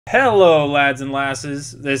Hello lads and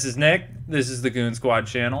lasses, this is Nick, this is the Goon Squad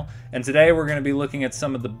channel, and today we're going to be looking at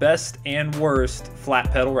some of the best and worst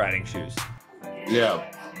flat pedal riding shoes.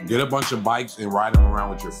 Yeah, get a bunch of bikes and ride them around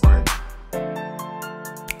with your friends.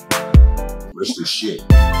 That's the shit.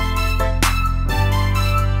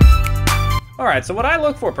 Alright, so what I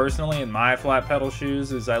look for personally in my flat pedal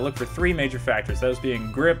shoes is I look for three major factors, those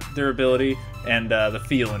being grip, durability, and the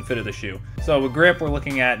feel and fit of the shoe. So with grip, we're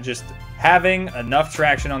looking at just having enough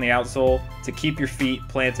traction on the outsole to keep your feet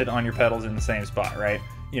planted on your pedals in the same spot, right?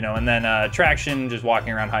 You know, and then traction, just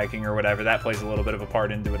walking around hiking or whatever, that plays a little bit of a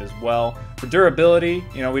part into it as well. For durability,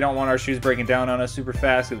 you know, we don't want our shoes breaking down on us super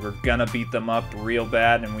fast because we're gonna beat them up real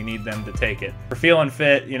bad and we need them to take it. For feel and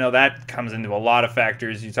fit, you know, that comes into a lot of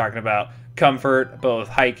factors. You're talking about comfort, both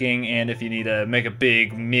hiking and if you need to make a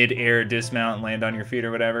big mid-air dismount and land on your feet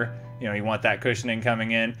or whatever, you know, you want that cushioning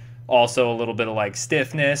coming in. Also a little bit of like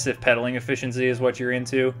stiffness if pedaling efficiency is what you're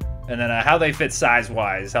into. And then how they fit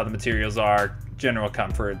size-wise, how the materials are, general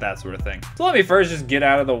comfort, that sort of thing. So let me first just get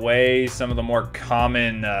out of the way some of the more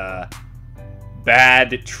common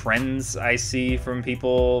bad trends I see from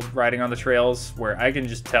people riding on the trails where I can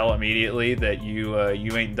just tell immediately that you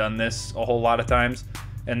ain't done this a whole lot of times.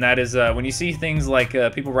 And that is when you see things like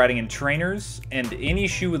people riding in trainers and any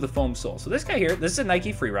shoe with a foam sole. So this guy here, this is a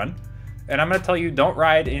Nike free run. And I'm going to tell you, don't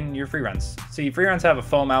ride in your free runs. See, free runs have a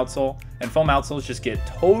foam outsole, and foam outsoles just get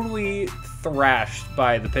totally thrashed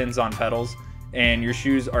by the pins on pedals, and your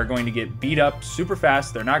shoes are going to get beat up super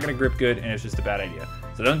fast. They're not going to grip good, and it's just a bad idea.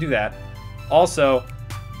 So don't do that. Also,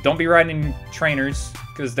 don't be riding in trainers,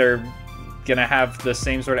 because they're going to have the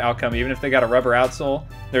same sort of outcome. Even if they got a rubber outsole,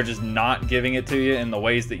 they're just not giving it to you in the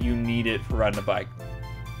ways that you need it for riding a bike.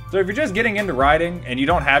 So if you're just getting into riding, and you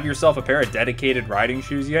don't have yourself a pair of dedicated riding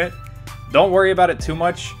shoes yet, don't worry about it too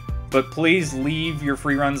much, but please leave your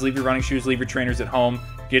free runs, leave your running shoes, leave your trainers at home.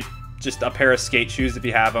 Get just a pair of skate shoes if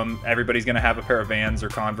you have them. Everybody's going to have a pair of Vans or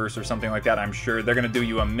Converse or something like that. I'm sure they're going to do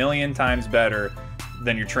you a million times better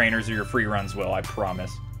than your trainers or your free runs will, I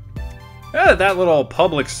promise. Now that that little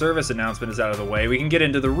public service announcement is out of the way, we can get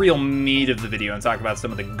into the real meat of the video and talk about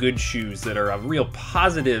some of the good shoes that are a real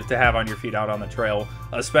positive to have on your feet out on the trail,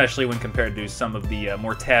 especially when compared to some of the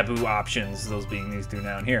more taboo options, those being these two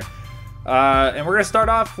down here. And we're going to start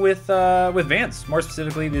off with Vans. More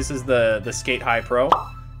specifically, this is the Skate High Pro.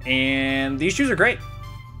 And these shoes are great.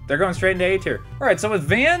 They're going straight into A tier. Alright, so with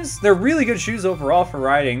Vans, they're really good shoes overall for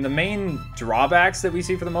riding. The main drawbacks that we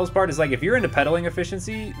see for the most part is like if you're into pedaling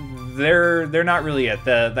efficiency, they're not really it.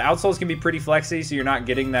 The outsoles can be pretty flexy, so you're not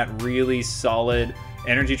getting that really solid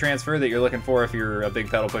energy transfer that you're looking for if you're a big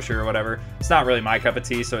pedal pusher or whatever. It's not really my cup of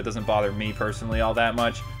tea, so it doesn't bother me personally all that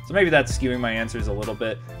much. So maybe that's skewing my answers a little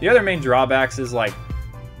bit. The other main drawbacks is like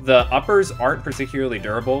the uppers aren't particularly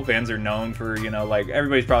durable. Vans are known for, you know, like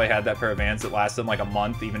everybody's probably had that pair of Vans that lasts them like a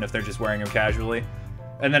month, even if they're just wearing them casually.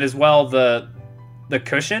 And then as well, the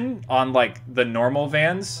cushion on like the normal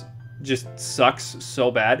Vans just sucks so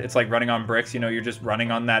bad. It's like running on bricks, you know, you're just running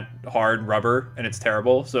on that hard rubber and it's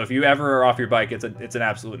terrible. So if you ever are off your bike, it's an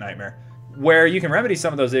absolute nightmare. Where you can remedy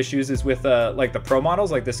some of those issues is with like the pro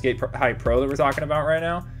models, like the Skate High Pro that we're talking about right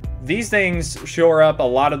now. These things shore up a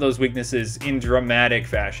lot of those weaknesses in dramatic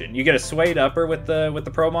fashion. You get a suede upper with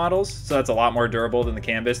the pro models, so that's a lot more durable than the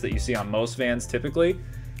canvas that you see on most Vans typically.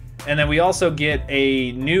 And then we also get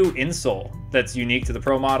a new insole that's unique to the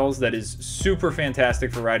pro models that is super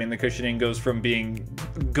fantastic for riding. The cushioning goes from being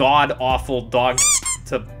god-awful dog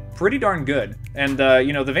to pretty darn good. And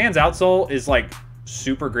you know, the Vans outsole is like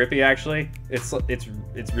super grippy actually. It's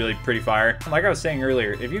really pretty fire. Like I was saying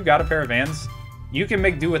earlier, if you've got a pair of Vans, you can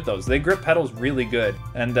make do with those. They grip pedals really good.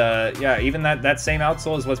 And yeah, even that same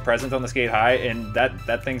outsole is what's present on the Skate High, and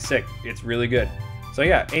that thing's sick. It's really good. So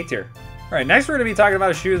yeah, A tier. All right, next we're gonna be talking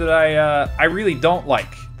about a shoe that I really don't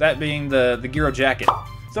like, that being the Giro Jacket.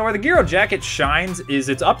 So where the Giro Jacket shines is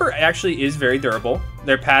its upper actually is very durable.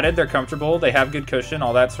 They're padded, they're comfortable, they have good cushion,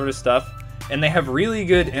 all that sort of stuff. And they have really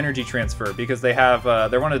good energy transfer because they have,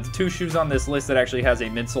 they're one of the two shoes on this list that actually has a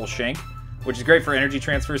midsole shank, which is great for energy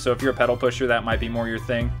transfer, so if you're a pedal pusher, that might be more your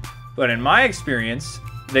thing. But in my experience,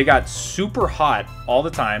 they got super hot all the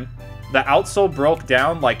time. The outsole broke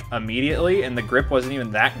down like immediately, and the grip wasn't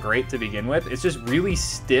even that great to begin with. It's just really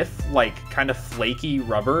stiff, like kind of flaky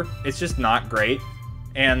rubber. It's just not great.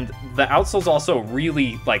 And the outsole's also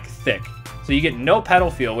really like thick. So you get no pedal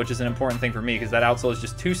feel, which is an important thing for me because that outsole is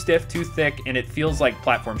just too stiff, too thick, and it feels like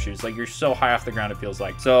platform shoes. Like you're so high off the ground, it feels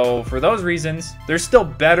like. So for those reasons, they're still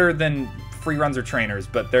better than free runs or trainers,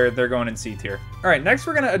 but they're going in C tier. All right, next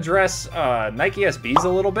we're gonna address Nike SBs a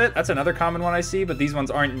little bit. That's another common one I see, but these ones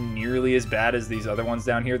aren't nearly as bad as these other ones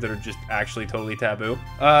down here that are just actually totally taboo.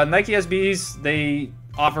 Nike SBs, they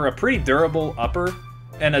offer a pretty durable upper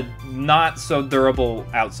and a not so durable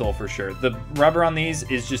outsole for sure. The rubber on these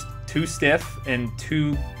is just too stiff and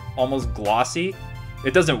too almost glossy.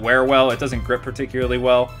 It doesn't wear well, it doesn't grip particularly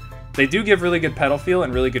well. They do give really good pedal feel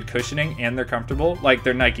and really good cushioning, and they're comfortable. Like,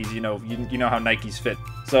 they're Nikes, you know how Nikes fit.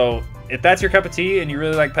 So if that's your cup of tea and you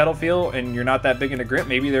really like pedal feel and you're not that big into grip,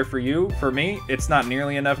 maybe they're for you. For me, it's not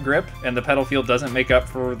nearly enough grip, and the pedal feel doesn't make up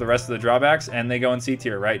for the rest of the drawbacks, and they go in C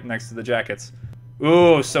tier right next to the jackets.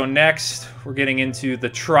 Ooh, so next we're getting into the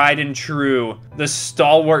tried and true, the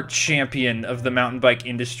stalwart champion of the mountain bike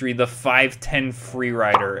industry, the 510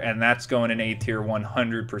 Freerider, and that's going in A tier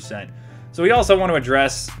 100%. So we also want to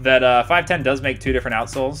address that 510 does make two different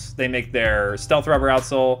outsoles. They make their stealth rubber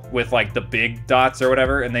outsole with like the big dots or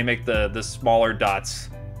whatever, and they make the smaller dots.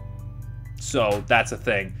 So that's a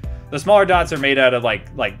thing. The smaller dots are made out of like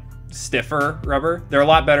stiffer rubber. They're a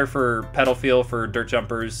lot better for pedal feel for dirt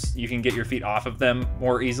jumpers. You can get your feet off of them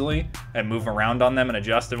more easily and move around on them and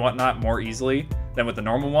adjust and whatnot more easily than with the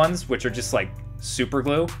normal ones, which are just like super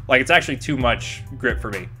glue. Like, it's actually too much grip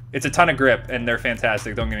for me. It's a ton of grip and they're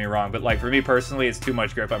fantastic, don't get me wrong, but like for me personally, it's too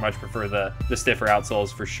much grip. I much prefer the stiffer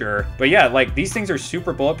outsoles for sure. But yeah, like these things are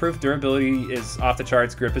super bulletproof. Durability is off the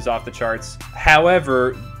charts, grip is off the charts.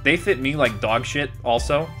 However, they fit me like dog shit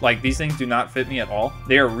also. Like, these things do not fit me at all.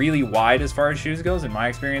 They are really wide as far as shoes goes, in my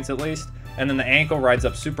experience at least. And then the ankle rides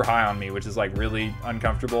up super high on me, which is like really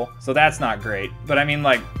uncomfortable. So that's not great. But I mean,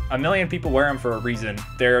 like, a million people wear them for a reason.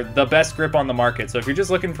 They're the best grip on the market. So if you're just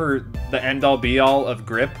looking for the end all be all of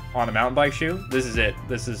grip on a mountain bike shoe, this is it.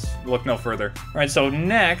 This is, look no further. All right, so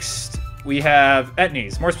next we have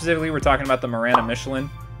Etnies. More specifically, we're talking about the Marana Michelin.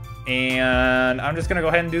 And I'm just gonna go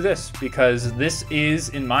ahead and do this because this is,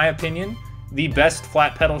 in my opinion, the best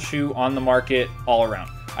flat pedal shoe on the market all around.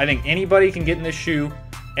 I think anybody can get in this shoe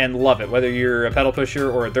and love it, whether you're a pedal pusher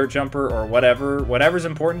or a dirt jumper or whatever's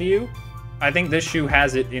important to you. I think this shoe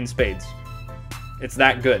has it in spades. It's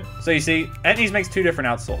that good. So you see, Etnies makes two different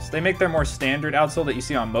outsoles. They make their more standard outsole that you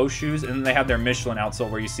see on most shoes, and then they have their Michelin outsole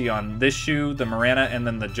where you see on this shoe, the Marana, and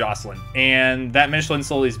then the Jocelyn. And that Michelin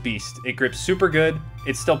sole is beast. It grips super good.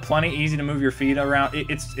 It's still plenty easy to move your feet around.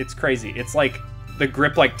 It's crazy. It's like the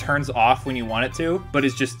grip like turns off when you want it to, but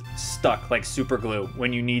it's just stuck like super glue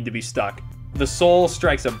when you need to be stuck. The sole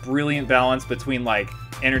strikes a brilliant balance between like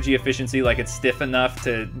energy efficiency, like it's stiff enough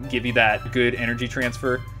to give you that good energy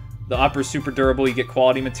transfer. The upper's super durable. You get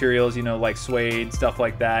quality materials, you know, like suede, stuff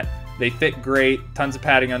like that. They fit great, tons of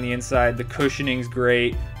padding on the inside. The cushioning's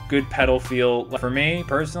great, good pedal feel. For me,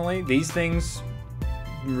 personally, these things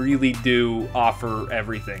really do offer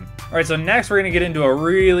everything. All right, so next we're gonna get into a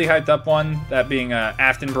really hyped up one, that being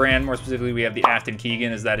Afton brand. More specifically, we have the Afton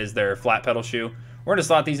Keegan, as that is their flat pedal shoe. We're gonna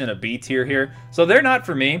slot these in a B tier here. So they're not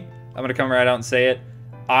for me. I'm gonna come right out and say it.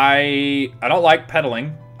 I don't like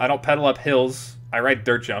pedaling. I don't pedal up hills. I ride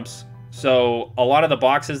dirt jumps. So a lot of the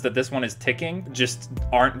boxes that this one is ticking just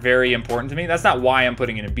aren't very important to me. That's not why I'm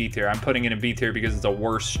putting it in B tier. I'm putting it in B tier because it's a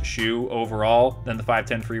worse shoe overall than the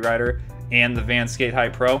 510 Freerider and the Vans Skate High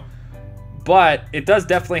Pro. But it does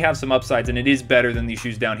definitely have some upsides, and it is better than these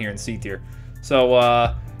shoes down here in C tier.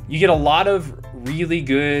 So you get a lot of really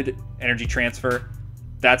good energy transfer.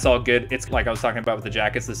 That's all good. It's like I was talking about with the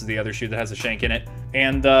jackets. This is the other shoe that has a shank in it.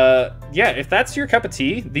 And yeah, if that's your cup of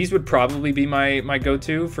tea, these would probably be my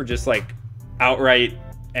go-to for just like outright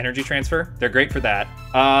energy transfer. They're great for that.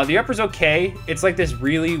 The upper's okay. It's like this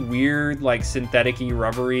really weird, like synthetic-y,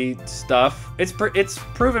 rubbery stuff. It's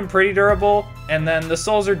proven pretty durable. And then the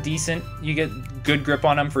soles are decent. You get good grip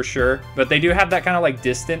on them for sure. But they do have that kind of like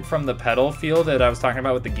distant from the pedal feel that I was talking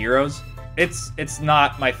about with the gyros. It's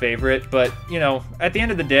not my favorite, but you know, at the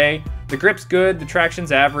end of the day, the grip's good, the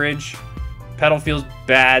traction's average, pedal feels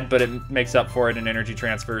bad, but it makes up for it in energy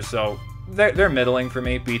transfer, so they're middling for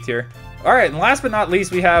me, B tier. All right, and last but not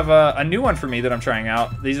least, we have a new one for me that I'm trying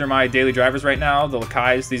out. These are my daily drivers right now, the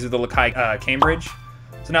Lakais. These are the Lakai Cambridge.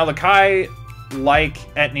 So now Lakai, like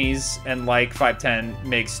Etnies and like 510,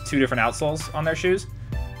 makes two different outsoles on their shoes.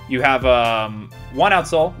 You have one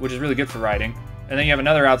outsole, which is really good for riding, and then you have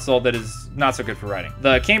another outsole that is not so good for riding.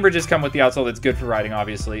 The Cambridges come with the outsole that's good for riding,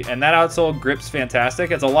 obviously, and that outsole grips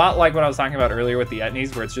fantastic. It's a lot like what I was talking about earlier with the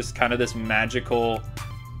Etnies, where it's just kind of this magical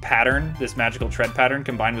pattern, this magical tread pattern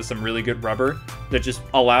combined with some really good rubber that just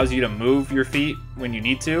allows you to move your feet when you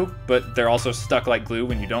need to, but they're also stuck like glue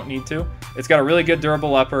when you don't need to. It's got a really good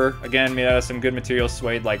durable upper, again, made out of some good material,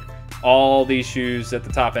 suede, like All these shoes at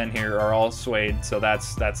the top end here are all suede, so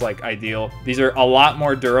that's like ideal. These are a lot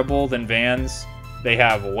more durable than Vans. They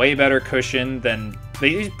have way better cushion than,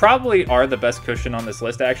 they probably are the best cushion on this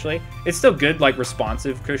list, actually. It's still good, like,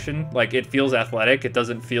 responsive cushion. Like, it feels athletic. It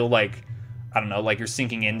doesn't feel like, I don't know, like you're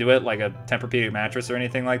sinking into it like a Tempur-Pedic mattress or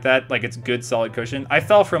anything like that. Like, it's good, solid cushion. I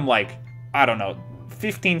fell from, like, I don't know,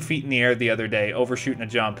 15 feet in the air the other day, overshooting a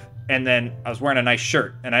jump, and then I was wearing a nice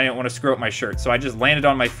shirt, and I didn't want to screw up my shirt, so I just landed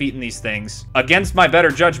on my feet in these things, against my better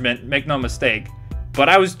judgment, make no mistake, but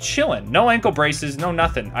I was chilling. No ankle braces, no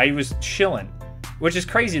nothing. I was chilling, which is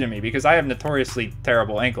crazy to me because I have notoriously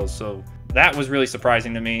terrible ankles, so that was really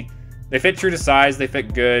surprising to me. They fit true to size, they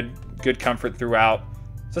fit good comfort throughout.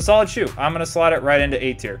 It's a solid shoe. I'm going to slot it right into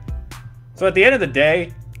A tier. So at the end of the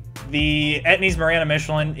day, the Etnies Marana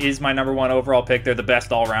Michelin is my #1 overall pick. They're the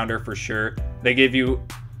best all-rounder for sure. They give you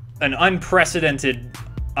an unprecedented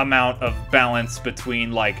amount of balance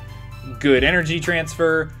between like good energy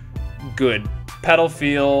transfer, good pedal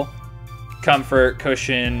feel, comfort,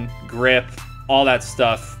 cushion, grip, all that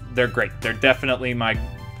stuff. They're great. They're definitely my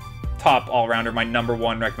top all-rounder, my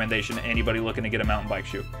 #1 recommendation to anybody looking to get a mountain bike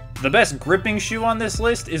shoe. The best gripping shoe on this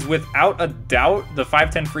list is without a doubt the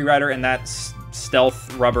 510 Freerider and that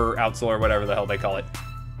stealth rubber outsole or whatever the hell they call it.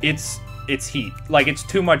 It's heat. Like, it's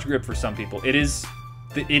too much grip for some people. It is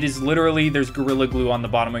literally, there's Gorilla Glue on the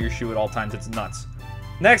bottom of your shoe at all times. It's nuts.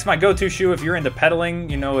 Next, my go-to shoe if you're into pedaling,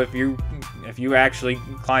 you know, if you actually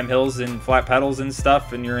climb hills in flat pedals and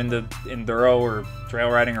stuff, and you're into enduro or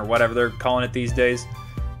trail riding or whatever they're calling it these days,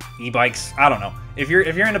 e-bikes, I don't know. If you're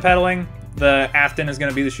into pedaling, the Afton is going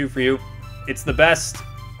to be the shoe for you. It's the best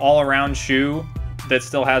all-around shoe that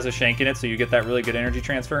still has a shank in it, so you get that really good energy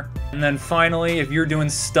transfer. And then finally, if you're doing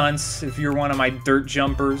stunts, if you're one of my dirt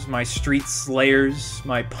jumpers, my street slayers,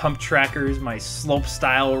 my pump trackers, my slope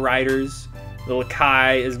style riders, the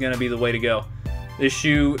Lakai is going to be the way to go. This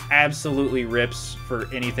shoe absolutely rips for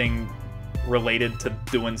anything related to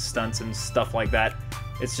doing stunts and stuff like that.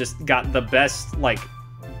 It's just got the best like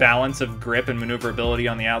balance of grip and maneuverability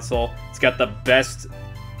on the outsole. It's got the best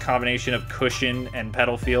combination of cushion and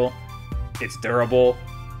pedal feel. It's durable.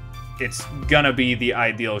 It's gonna be the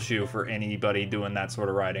ideal shoe for anybody doing that sort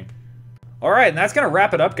of riding. All right, and that's gonna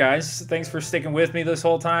wrap it up, guys. Thanks for sticking with me this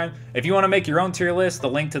whole time. If you wanna make your own tier list, the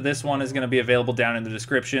link to this one is gonna be available down in the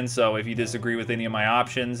description. So if you disagree with any of my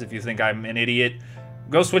options, if you think I'm an idiot,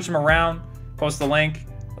 go switch them around, post the link.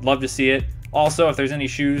 I'd love to see it. Also, if there's any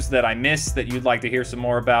shoes that I missed that you'd like to hear some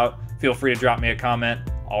more about, feel free to drop me a comment.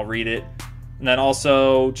 I'll read it. And then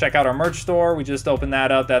also check out our merch store. We just opened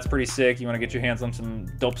that up. That's pretty sick. You want to get your hands on some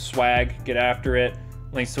dope swag, get after it.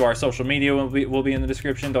 Links to our social media will be in the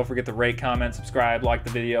description. Don't forget to rate, comment, subscribe, like the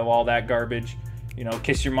video, all that garbage. You know,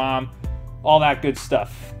 kiss your mom, all that good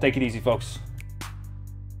stuff. Take it easy, folks.